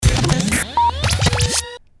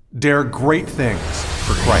Dare great things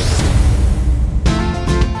for Christ.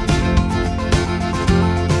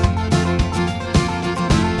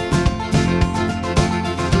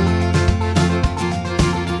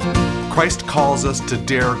 Christ calls us to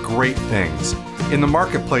dare great things. In the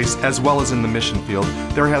marketplace, as well as in the mission field,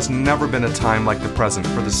 there has never been a time like the present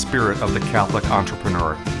for the spirit of the Catholic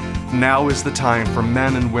entrepreneur. Now is the time for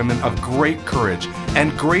men and women of great courage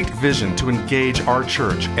and great vision to engage our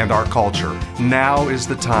church and our culture. Now is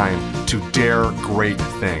the time to dare great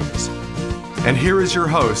things. And here is your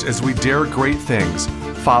host as we dare great things,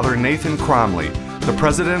 Father Nathan Cromly, the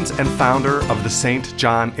president and founder of the St.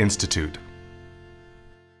 John Institute.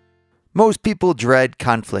 Most people dread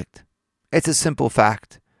conflict. It's a simple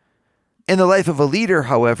fact. In the life of a leader,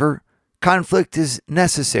 however, conflict is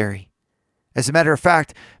necessary. As a matter of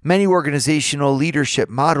fact, many organizational leadership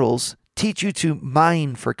models teach you to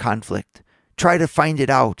mine for conflict, try to find it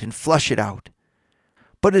out and flush it out.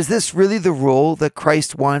 But is this really the role that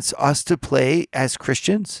Christ wants us to play as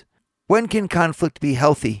Christians? When can conflict be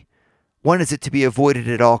healthy? When is it to be avoided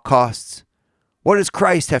at all costs? What does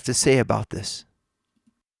Christ have to say about this?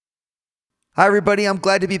 Hi, everybody. I'm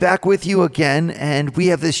glad to be back with you again, and we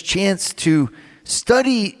have this chance to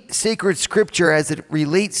study sacred scripture as it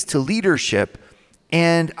relates to leadership.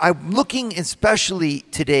 And I'm looking especially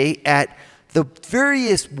today at the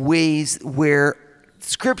various ways where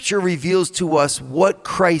scripture reveals to us what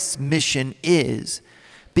Christ's mission is,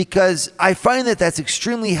 because I find that that's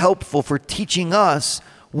extremely helpful for teaching us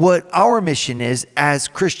what our mission is as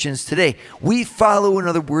Christians today. We follow, in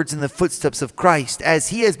other words, in the footsteps of Christ. As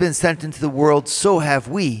he has been sent into the world, so have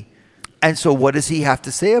we. And so what does he have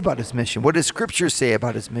to say about his mission? What does Scripture say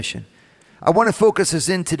about his mission? I want to focus us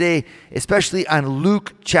in today, especially on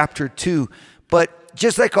Luke chapter 2. But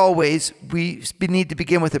just like always, we need to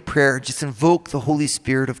begin with a prayer. Just invoke the Holy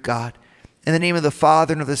Spirit of God. In the name of the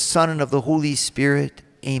Father, and of the Son, and of the Holy Spirit,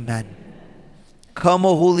 amen. Come,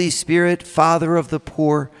 O Holy Spirit, Father of the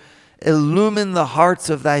poor, illumine the hearts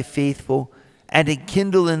of thy faithful, and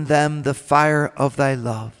enkindle in them the fire of thy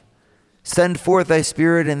love. Send forth thy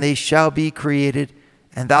Spirit, and they shall be created,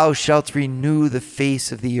 and thou shalt renew the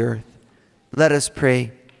face of the earth. Let us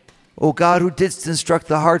pray. O God, who didst instruct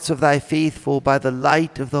the hearts of thy faithful by the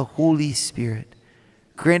light of the Holy Spirit,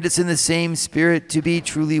 grant us in the same Spirit to be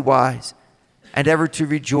truly wise, and ever to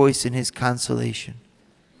rejoice in his consolation.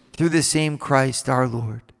 Through the same Christ our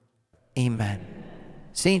Lord. Amen.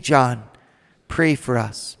 St. John, pray for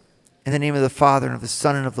us. In the name of the Father, and of the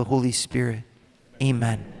Son, and of the Holy Spirit.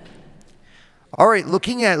 Amen. All right,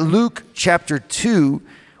 looking at Luke chapter 2,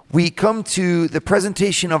 we come to the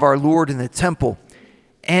presentation of our Lord in the temple.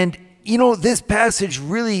 And, this passage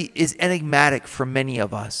really is enigmatic for many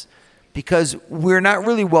of us, because we're not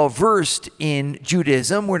really well-versed in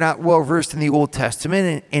Judaism. We're not well-versed in the Old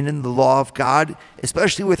Testament and in the law of God,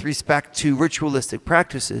 especially with respect to ritualistic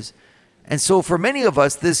practices. And so for many of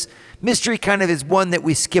us, this mystery kind of is one that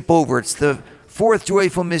we skip over. It's the fourth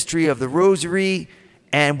joyful mystery of the Rosary,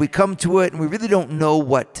 and we come to it and we really don't know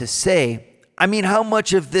what to say. I mean, how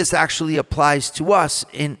much of this actually applies to us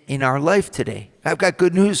in our life today? I've got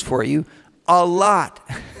good news for you. A lot.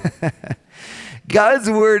 God's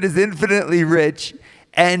word is infinitely rich,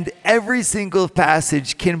 and every single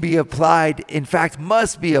passage can be applied, in fact,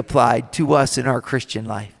 must be applied to us in our Christian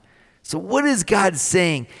life. So what is God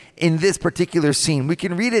saying in this particular scene? We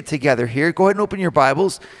can read it together here. Go ahead and open your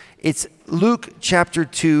Bibles. It's Luke chapter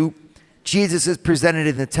 2. Jesus is presented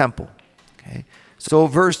in the temple. Okay. So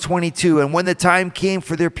verse 22, and when the time came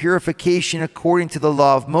for their purification according to the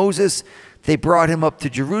law of Moses, they brought him up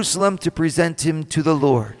to Jerusalem to present him to the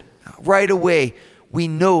Lord. Right away, we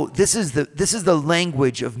know this is the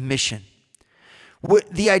language of mission.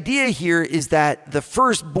 The idea here is that the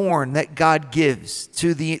firstborn that God gives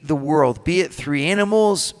to the world, be it through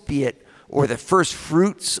animals, or the first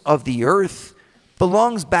fruits of the earth,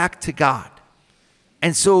 belongs back to God.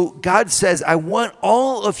 And so God says, I want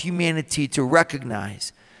all of humanity to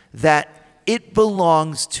recognize that it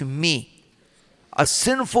belongs to me. A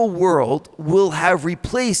sinful world will have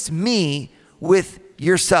replaced me with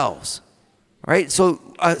yourselves. Right? So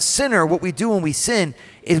a sinner, what we do when we sin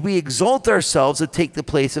is we exalt ourselves to take the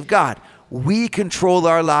place of God. We control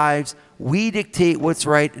our lives. We dictate what's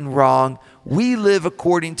right and wrong. We live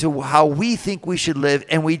according to how we think we should live,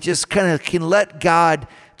 and we just kind of can let God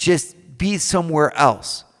just be somewhere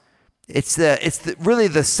else. Really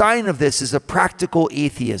the sign of this is a practical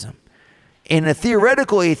atheism. In a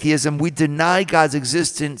theoretical atheism, we deny God's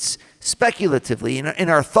existence speculatively in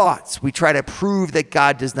our thoughts. We try to prove that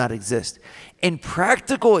God does not exist. In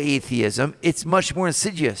practical atheism, it's much more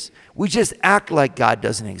insidious. We just act like God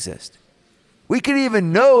doesn't exist. We could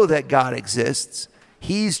even know that God exists.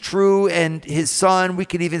 He's true, and his son, we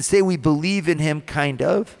could even say we believe in him, kind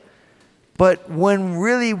of. But when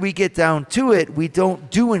really we get down to it, we don't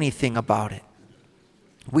do anything about it.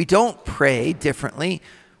 We don't pray differently.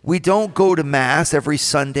 We don't go to Mass every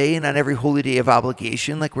Sunday and on every holy day of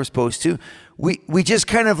obligation like we're supposed to. We just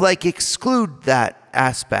kind of like exclude that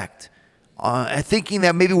aspect, thinking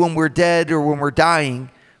that maybe when we're dead or when we're dying,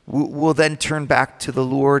 we'll then turn back to the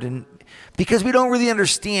Lord, and because we don't really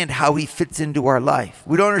understand how he fits into our life.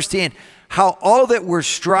 We don't understand how all that we're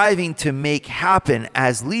striving to make happen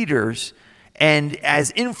as leaders and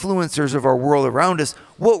as influencers of our world around us,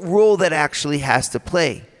 what role that actually has to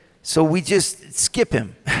play. So we just skip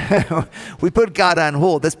him. We put God on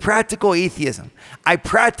hold. That's practical atheism. I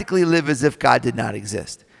practically live as if God did not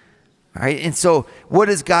exist. All right. And so what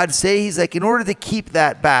does God say? He's like, in order to keep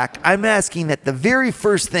that back, I'm asking that the very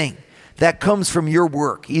first thing that comes from your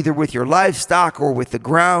work, either with your livestock or with the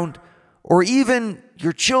ground, or even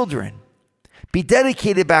your children, be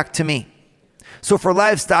dedicated back to me. So for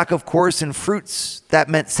livestock, of course, and fruits, that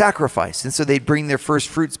meant sacrifice. And so they'd bring their first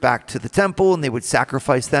fruits back to the temple and they would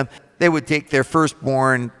sacrifice them. They would take their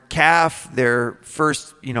firstborn calf, their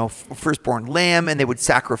firstborn lamb, and they would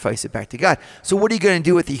sacrifice it back to God. So what are you going to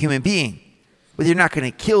do with the human being? Well, you're not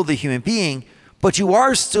going to kill the human being, but you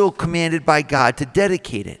are still commanded by God to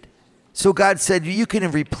dedicate it. So God said you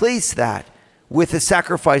can replace that with the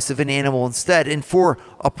sacrifice of an animal instead. And for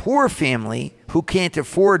a poor family who can't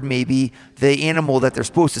afford maybe the animal that they're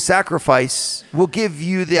supposed to sacrifice, we'll give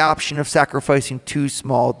you the option of sacrificing 2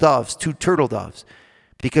 small doves, 2 turtle doves,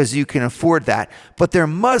 because you can afford that. But there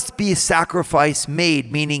must be a sacrifice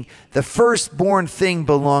made, meaning the firstborn thing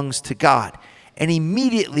belongs to God. And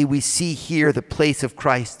immediately we see here the place of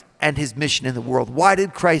Christ and his mission in the world. Why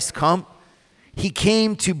did Christ come? He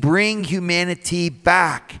came to bring humanity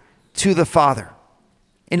back to the Father.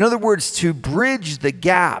 In other words, to bridge the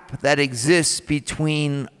gap that exists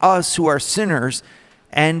between us who are sinners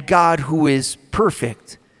and God who is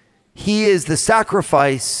perfect. He is the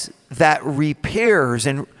sacrifice that repairs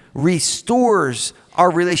and restores our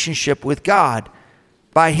relationship with God.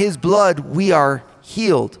 By his blood, we are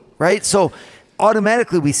healed, right? So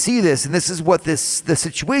automatically we see this, and this is what the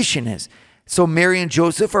situation is. So Mary and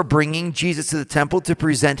Joseph are bringing Jesus to the temple to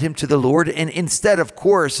present him to the Lord. And instead, of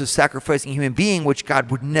course, of sacrificing a human being, which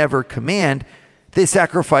God would never command, they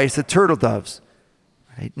sacrificed the turtle doves.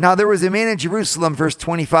 Right? Now there was a man in Jerusalem, verse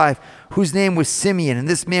 25, whose name was Simeon. And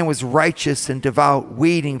this man was righteous and devout,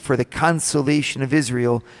 waiting for the consolation of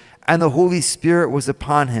Israel. And the Holy Spirit was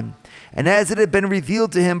upon him. And as it had been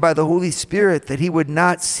revealed to him by the Holy Spirit that he would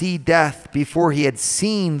not see death before he had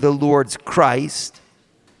seen the Lord's Christ,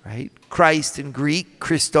 right? Christ in Greek,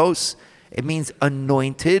 Christos, it means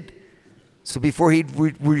anointed. So before he'd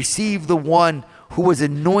received the one who was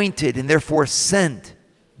anointed and therefore sent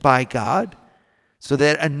by God. So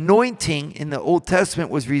that anointing in the Old Testament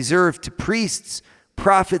was reserved to priests,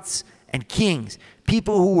 prophets, and kings.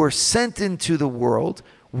 People who were sent into the world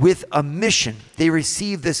with a mission. They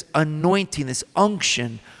received this anointing, this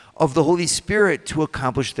unction of the Holy Spirit to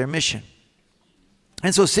accomplish their mission.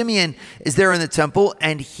 And so Simeon is there in the temple,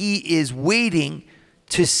 and he is waiting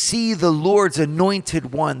to see the Lord's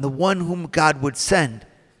anointed one, the one whom God would send,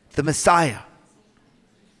 the Messiah.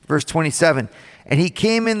 Verse 27, and he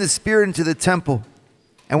came in the Spirit into the temple.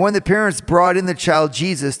 And when the parents brought in the child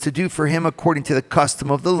Jesus to do for him according to the custom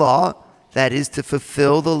of the law, that is to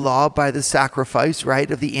fulfill the law by the sacrifice, right,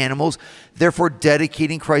 of the animals, therefore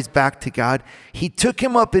dedicating Christ back to God, he took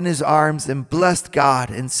him up in his arms and blessed God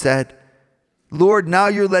and said, Lord, now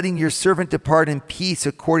you're letting your servant depart in peace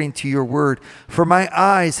according to your word. For my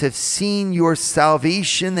eyes have seen your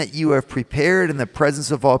salvation that you have prepared in the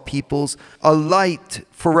presence of all peoples, a light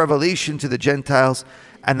for revelation to the Gentiles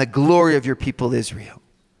and the glory of your people Israel.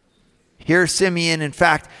 Here Simeon, in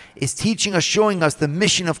fact, is teaching us, showing us the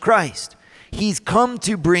mission of Christ. He's come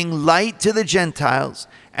to bring light to the Gentiles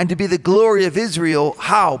and to be the glory of Israel.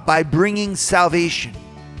 How? By bringing salvation.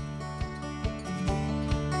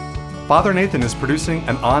 Father Nathan is producing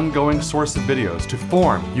an ongoing source of videos to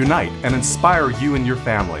form, unite, and inspire you and your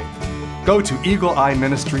family. Go to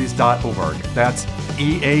eagleeyeministries.org. That's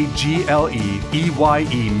EAGLEEYE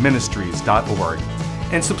ministries.org.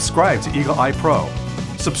 And subscribe to Eagle Eye Pro.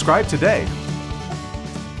 Subscribe today.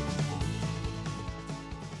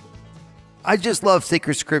 I just love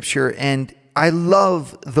sacred scripture, and I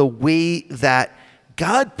love the way that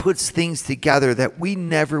God puts things together that we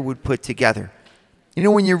never would put together. You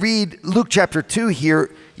know, when you read Luke chapter 2 here,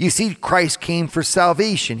 you see Christ came for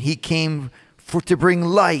salvation. He came to bring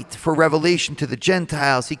light, for revelation to the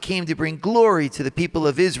Gentiles. He came to bring glory to the people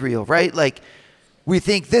of Israel, right? Like, we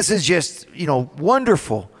think this is just,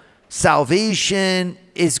 wonderful. Salvation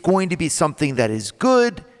is going to be something that is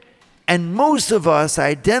good. And most of us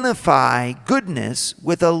identify goodness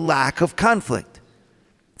with a lack of conflict.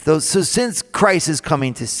 So since Christ is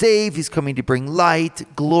coming to save, he's coming to bring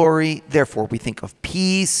light, glory, therefore we think of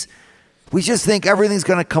peace. We just think everything's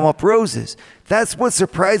going to come up roses. That's what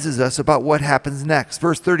surprises us about what happens next.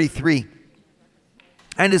 Verse 33.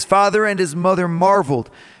 And his father and his mother marveled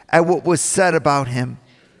at what was said about him.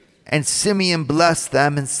 And Simeon blessed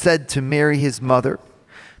them and said to Mary his mother,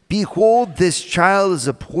 Behold, this child is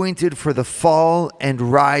appointed for the fall and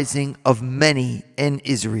rising of many in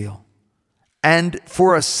Israel, and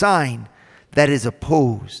for a sign that is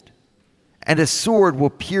opposed. And a sword will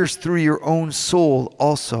pierce through your own soul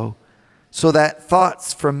also, so that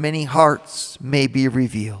thoughts from many hearts may be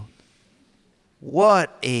revealed.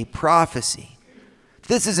 What a prophecy.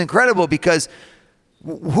 This is incredible, because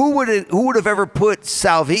who would have ever put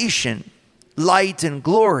salvation, light and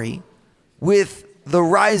glory with the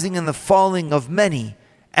rising and the falling of many,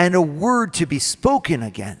 and a word to be spoken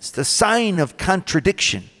against, a sign of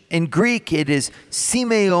contradiction? In Greek, it is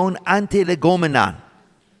Simeon antilegomenon.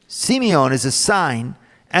 Simeon is a sign,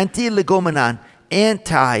 antilegomenon,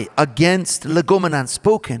 anti, against, legomenon,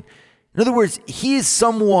 spoken. In other words, he is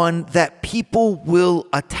someone that people will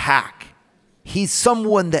attack. He's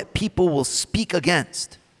someone that people will speak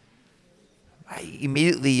against.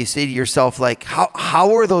 Immediately you say to yourself, like,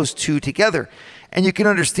 how are those two together? And you can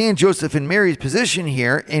understand Joseph and Mary's position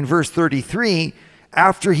here in verse 33,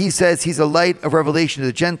 after he says he's a light of revelation to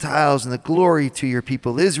the Gentiles and the glory to your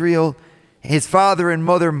people Israel. His father and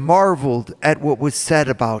mother marveled at what was said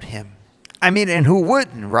about him. I mean, and who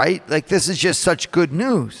wouldn't, right? Like, this is just such good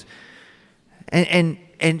news. And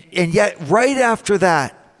yet right after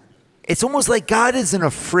that, it's almost like God isn't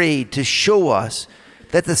afraid to show us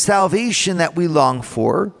that the salvation that we long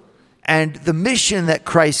for and the mission that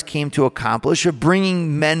Christ came to accomplish of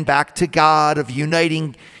bringing men back to God, of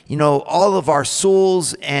uniting, all of our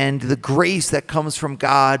souls and the grace that comes from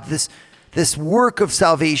God, this work of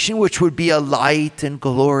salvation, which would be a light and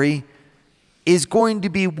glory, is going to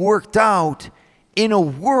be worked out in a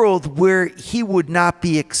world where he would not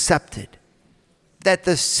be accepted. That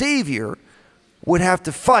the Savior would have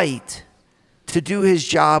to fight to do his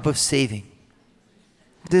job of saving.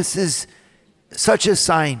 This is such a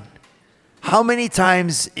sign. How many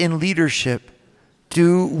times in leadership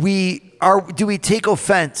do we take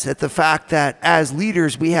offense at the fact that as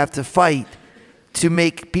leaders we have to fight to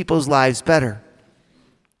make people's lives better?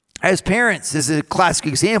 As parents, this is a classic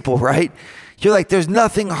example, right? You're like, there's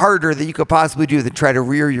nothing harder that you could possibly do than try to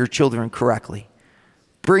rear your children correctly.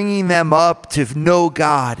 Bringing them up to know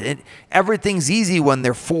God. And everything's easy when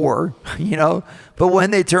they're 4, but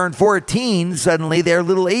when they turn 14, suddenly they're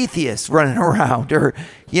little atheists running around, or,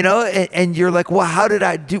 and you're like, well, what did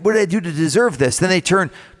I do to deserve this? Then they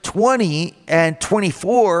turn 20 and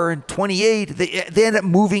 24 and 28. They end up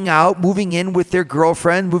moving in with their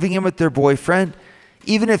girlfriend, moving in with their boyfriend,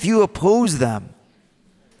 even if you oppose them.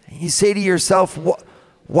 You say to yourself,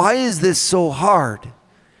 why is this so hard?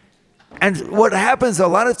 And what happens a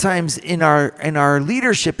lot of times in our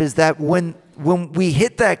leadership is that when we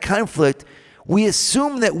hit that conflict, we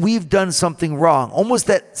assume that we've done something wrong. Almost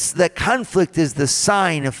that conflict is the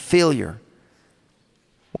sign of failure.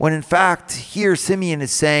 When in fact, here Simeon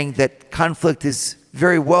is saying that conflict is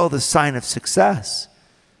very well the sign of success.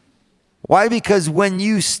 Why? Because when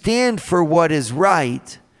you stand for what is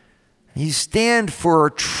right, you stand for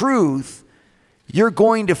truth, you're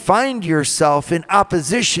going to find yourself in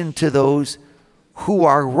opposition to those who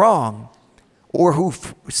are wrong or who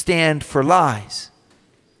stand for lies.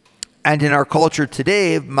 And in our culture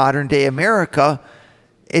today, modern day America,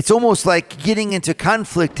 it's almost like getting into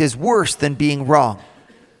conflict is worse than being wrong.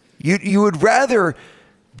 You would rather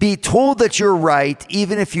be told that you're right,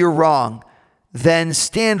 even if you're wrong, than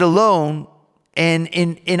stand alone and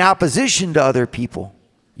in opposition to other people.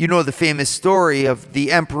 You know the famous story of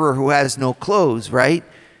the emperor who has no clothes, right?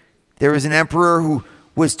 There was an emperor who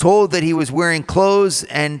was told that he was wearing clothes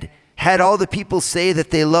and had all the people say that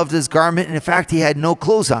they loved his garment, and in fact, he had no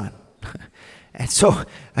clothes on. And so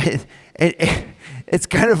it's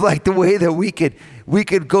kind of like the way that we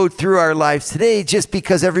could go through our lives today. Just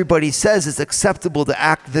because everybody says it's acceptable to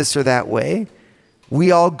act this or that way,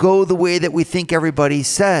 we all go the way that we think everybody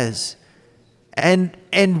says.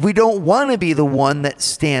 And we don't want to be the one that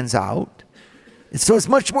stands out. So it's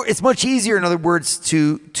much easier, in other words,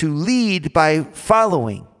 to lead by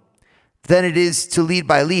following than it is to lead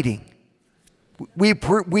by leading.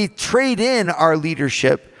 We trade in our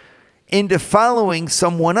leadership into following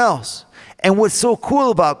someone else. And what's so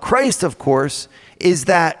cool about Christ, of course, is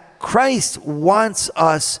that Christ wants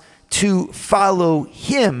us to follow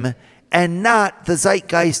him and not the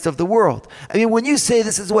zeitgeist of the world. I mean, when you say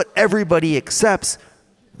this is what everybody accepts,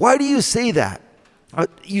 why do you say that?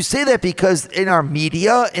 You say that because in our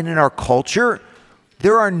media and in our culture,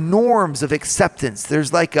 there are norms of acceptance.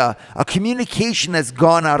 There's like a communication that's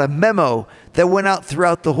gone out, a memo that went out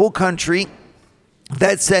throughout the whole country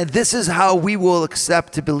that said, this is how we will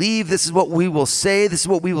accept to believe, this is what we will say, this is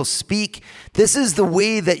what we will speak, this is the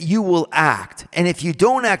way that you will act. And if you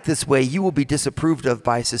don't act this way, you will be disapproved of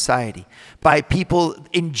by society, by people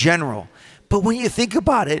in general. But when you think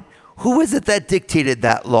about it, who is it that dictated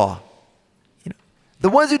that law? The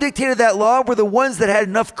ones who dictated that law were the ones that had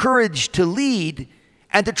enough courage to lead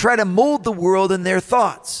and to try to mold the world in their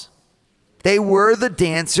thoughts. They were the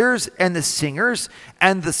dancers and the singers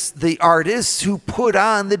and the artists who put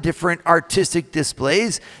on the different artistic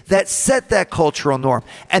displays that set that cultural norm.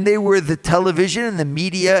 And they were the television and the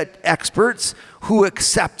media experts who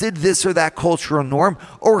accepted this or that cultural norm,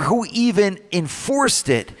 or who even enforced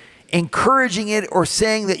it, encouraging it or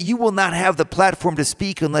saying that you will not have the platform to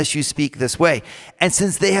speak unless you speak this way. And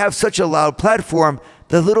since they have such a loud platform,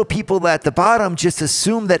 the little people at the bottom just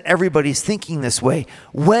assume that everybody's thinking this way,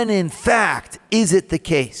 when in fact, is it the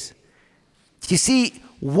case? You see,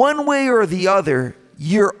 one way or the other,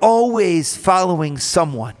 you're always following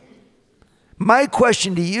someone. My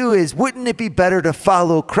question to you is, wouldn't it be better to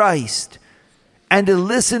follow Christ and to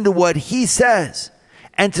listen to what he says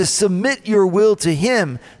and to submit your will to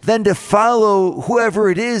him than to follow whoever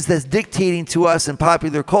it is that's dictating to us in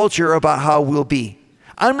popular culture about how we'll be?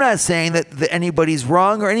 I'm not saying that anybody's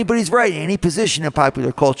wrong or anybody's right in any position in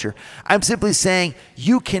popular culture. I'm simply saying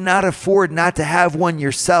you cannot afford not to have one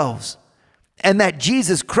yourselves. And that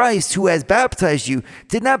Jesus Christ, who has baptized you,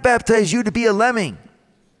 did not baptize you to be a lemming,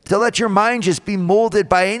 to let your mind just be molded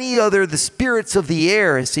by any other, the spirits of the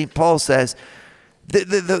air, as St. Paul says.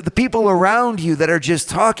 The people around you that are just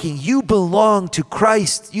talking, you belong to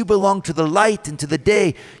Christ. You belong to the light and to the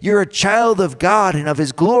day. You're a child of God and of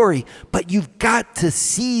his glory. But you've got to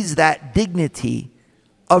seize that dignity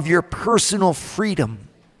of your personal freedom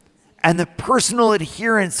and the personal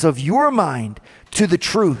adherence of your mind to the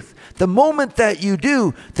truth. The moment that you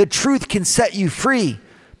do, the truth can set you free,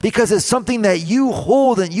 because it's something that you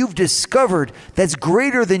hold and you've discovered that's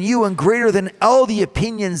greater than you and greater than all the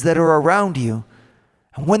opinions that are around you.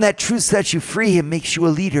 And when that truth sets you free, it makes you a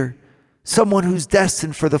leader, someone who's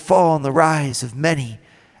destined for the fall and the rise of many,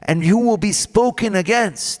 and who will be spoken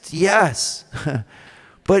against, yes.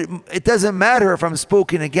 But it doesn't matter if I'm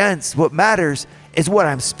spoken against. What matters is what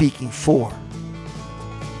I'm speaking for.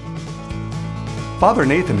 Father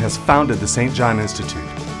Nathan has founded the St. John Institute,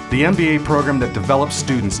 the MBA program that develops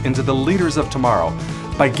students into the leaders of tomorrow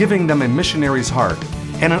by giving them a missionary's heart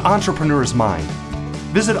and an entrepreneur's mind.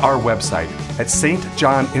 Visit our website at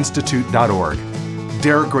stjohninstitute.org.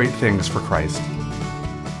 Dare great things for Christ.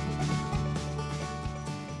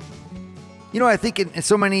 You know, I think in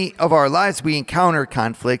so many of our lives we encounter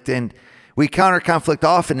conflict, and we encounter conflict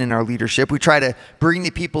often in our leadership. We try to bring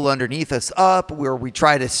the people underneath us up, where we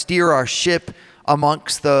try to steer our ship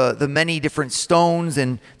amongst the many different stones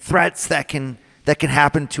and threats that can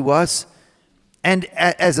happen to us. And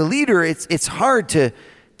as a leader, it's hard to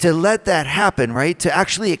let that happen, right? To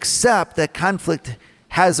actually accept that conflict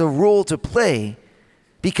has a role to play,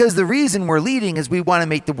 because the reason we're leading is we want to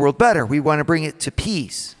make the world better. We want to bring it to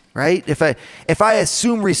peace, right? If I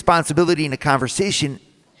assume responsibility in a conversation,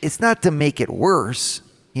 it's not to make it worse.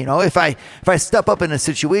 You know, if I step up in a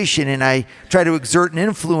situation and I try to exert an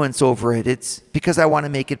influence over it, it's because I want to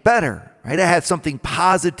make it better, right? I have something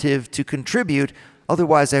positive to contribute.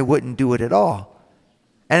 Otherwise, I wouldn't do it at all.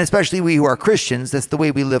 And especially we who are Christians, that's the way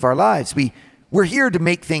we live our lives. We're here to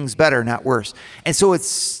make things better, not worse. And so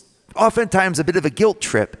it's oftentimes a bit of a guilt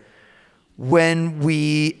trip when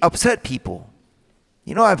we upset people.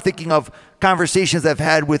 You know, I'm thinking of conversations I've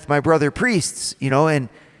had with my brother priests, you know, and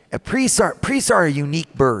priests are a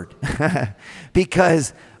unique bird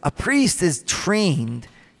because a priest is trained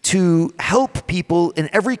to help people in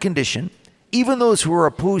every condition, even those who are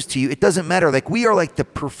opposed to you. It doesn't matter. Like, we are like the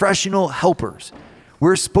professional helpers.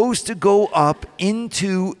 We're supposed to go up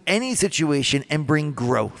into any situation and bring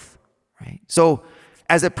growth, right? So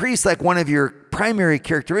as a priest, like, one of your primary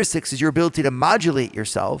characteristics is your ability to modulate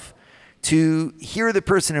yourself, to hear the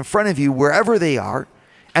person in front of you wherever they are,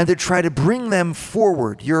 and to try to bring them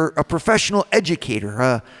forward. You're a professional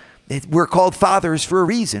educator. We're called fathers for a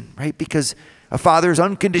reason, right? Because a father is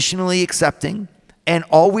unconditionally accepting and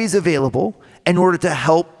always available in order to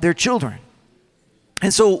help their children.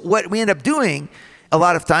 And so what we end up doing a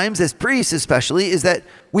lot of times as priests especially is that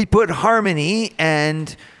we put harmony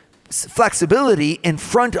and flexibility in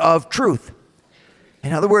front of truth.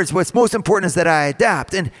 In other words, what's most important is that I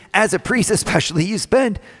adapt. And as a priest especially, you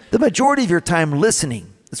spend the majority of your time listening.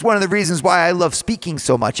 It's one of the reasons why I love speaking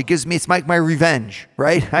so much. It's like my revenge,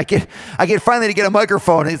 right? I get finally to get a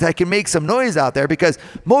microphone and I can make some noise out there because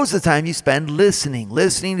most of the time you spend listening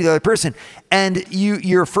to the other person. And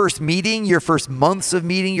your first meeting, your first months of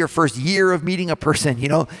meeting, your first year of meeting a person,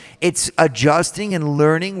 it's adjusting and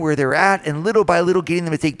learning where they're at and little by little getting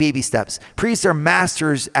them to take baby steps. Priests are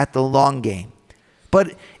masters at the long game.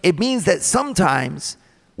 But it means that sometimes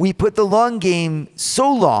we put the long game so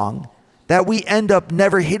long that we end up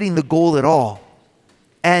never hitting the goal at all.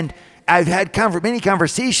 And I've had many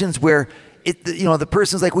conversations where the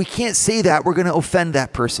person's like, we can't say that, we're going to offend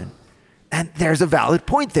that person. And there's a valid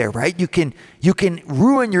point there, right? You can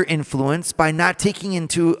ruin your influence by not taking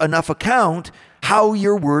into enough account how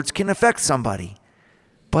your words can affect somebody.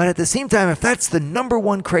 But at the same time, if that's the number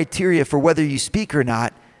one criteria for whether you speak or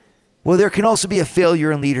not, well, there can also be a failure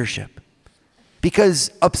in leadership. Because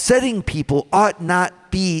upsetting people ought not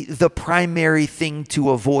be the primary thing to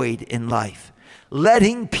avoid in life.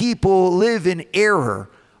 Letting people live in error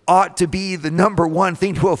ought to be the number one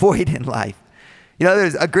thing to avoid in life.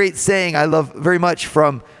 There's a great saying I love very much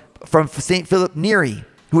from St. Philip Neri,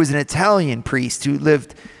 who was an Italian priest who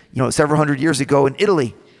lived, several hundred years ago in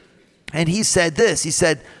Italy. And he said this, he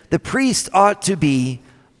said, the priest ought to be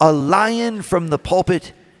a lion from the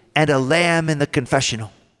pulpit and a lamb in the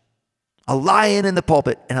confessional. A lion in the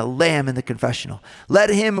pulpit and a lamb in the confessional. Let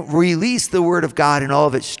him release the word of God in all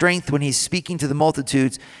of its strength when he's speaking to the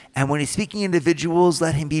multitudes. And when he's speaking to individuals,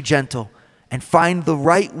 let him be gentle and find the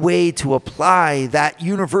right way to apply that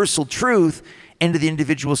universal truth into the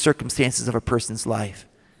individual circumstances of a person's life.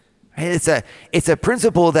 It's a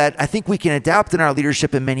principle that I think we can adapt in our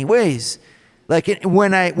leadership in many ways. Like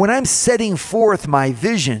when I'm setting forth my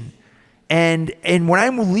vision, and when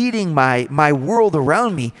I'm leading my world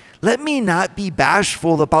around me, let me not be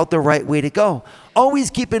bashful about the right way to go. Always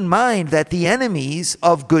keep in mind that the enemies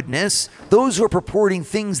of goodness, those who are purporting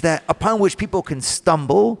things that upon which people can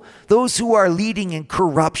stumble, those who are leading in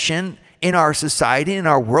corruption in our society, in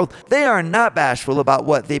our world, they are not bashful about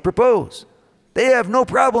what they propose. They have no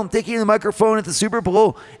problem taking the microphone at the Super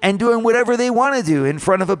Bowl and doing whatever they want to do in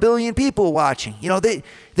front of 1 billion people watching. They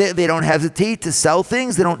don't hesitate to sell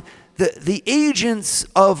things. They don't. The agents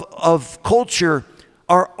of culture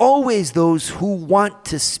are always those who want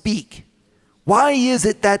to speak. Why is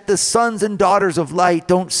it that the sons and daughters of light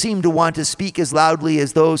don't seem to want to speak as loudly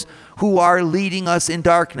as those who are leading us in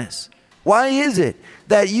darkness? Why is it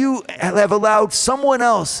that you have allowed someone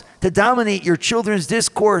else to dominate your children's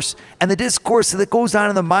discourse and the discourse that goes on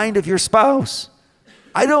in the mind of your spouse?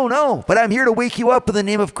 I don't know, but I'm here to wake you up in the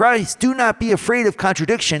name of Christ. Do not be afraid of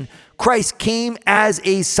contradiction. Christ came as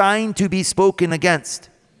a sign to be spoken against.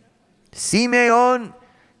 Simeon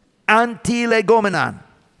antilegomenon.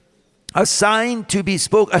 A sign to be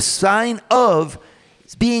a sign of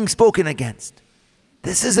being spoken against.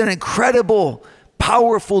 This is an incredible,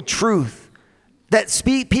 powerful truth that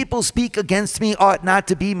people speak against me ought not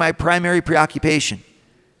to be my primary preoccupation.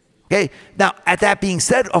 Okay, now, at that being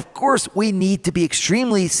said, of course, we need to be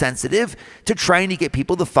extremely sensitive to trying to get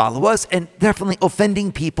people to follow us, and definitely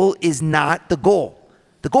offending people is not the goal.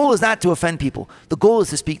 The goal is not to offend people. The goal is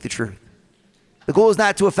to speak the truth. The goal is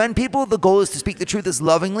not to offend people. The goal is to speak the truth as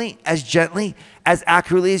lovingly, as gently, as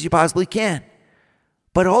accurately as you possibly can.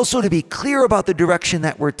 But also to be clear about the direction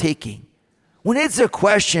that we're taking. When it's a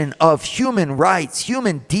question of human rights,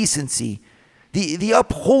 human decency, the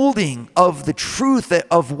upholding of the truth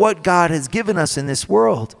of what God has given us in this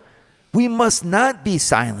world, we must not be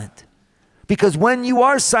silent. Because when you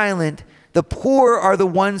are silent, the poor are the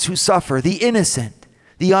ones who suffer, the innocent,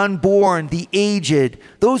 the unborn, the aged,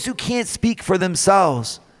 those who can't speak for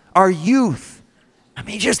themselves, our youth. I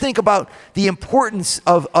mean, just think about the importance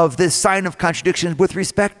of this sign of contradiction with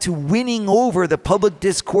respect to winning over the public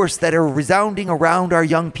discourse that are resounding around our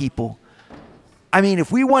young people. I mean,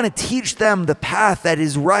 if we want to teach them the path that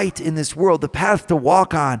is right in this world, the path to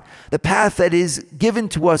walk on, the path that is given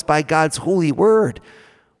to us by God's holy word,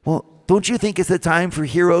 well, don't you think it's the time for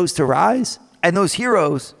heroes to rise? And those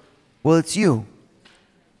heroes, well, it's you.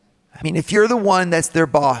 I mean, if you're the one that's their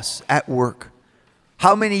boss at work,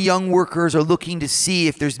 how many young workers are looking to see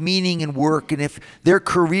if there's meaning in work and if their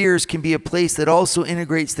careers can be a place that also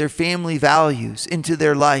integrates their family values into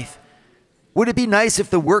their life? Would it be nice if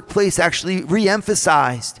the workplace actually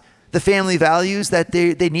re-emphasized the family values that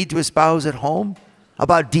they need to espouse at home?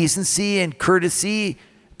 about decency and courtesy,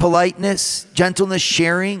 politeness, gentleness,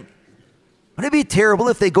 sharing. Wouldn't it be terrible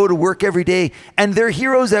if they go to work every day and their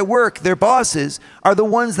heroes at work, their bosses, are the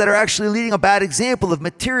ones that are actually leading a bad example of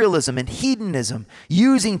materialism and hedonism,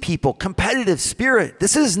 using people, competitive spirit?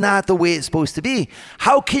 This is not the way it's supposed to be.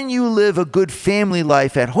 How can you live a good family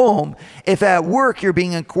life at home if at work you're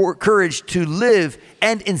being encouraged to live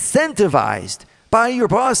and incentivized by your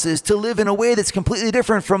bosses to live in a way that's completely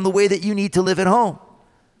different from the way that you need to live at home?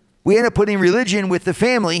 We end up putting religion with the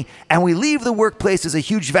family, and we leave the workplace as a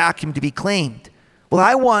huge vacuum to be claimed. Well,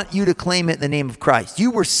 I want you to claim it in the name of Christ.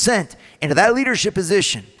 You were sent into that leadership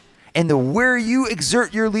position, and where you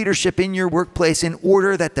exert your leadership in your workplace in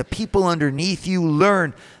order that the people underneath you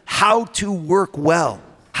learn how to work well,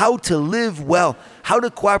 how to live well, how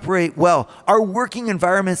to cooperate well. Our working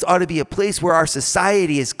environments ought to be a place where our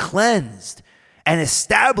society is cleansed and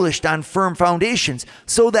established on firm foundations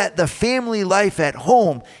so that the family life at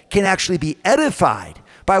home can actually be edified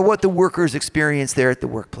by what the workers experience there at the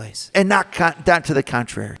workplace, and not to the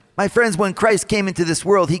contrary. My friends, when Christ came into this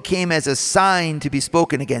world, he came as a sign to be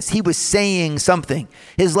spoken against. He was saying something.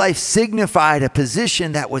 His life signified a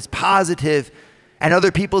position that was positive, and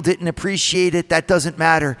other people didn't appreciate it. That doesn't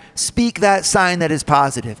matter. Speak that sign that is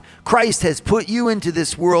positive. Christ has put you into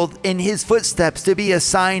this world in his footsteps to be a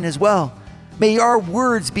sign as well. May our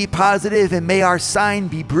words be positive, and may our sign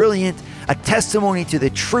be brilliant, a testimony to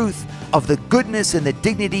the truth of the goodness and the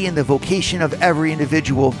dignity and the vocation of every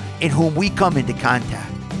individual in whom we come into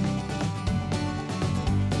contact.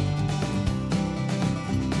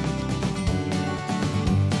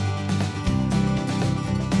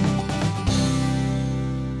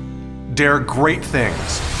 Dare great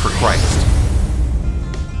things for Christ.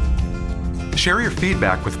 Share your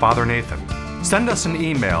feedback with Father Nathan. Send us an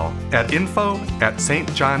email at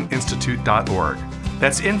info@stjohninstitute.org.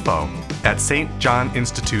 That's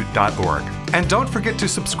info@stjohninstitute.org. And don't forget to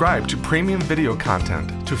subscribe to premium video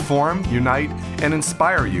content to form, unite, and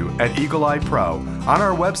inspire you at Eagle Eye Pro on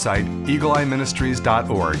our website,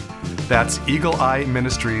 eagleeyeministries.org. That's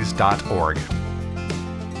eagleeyeministries.org.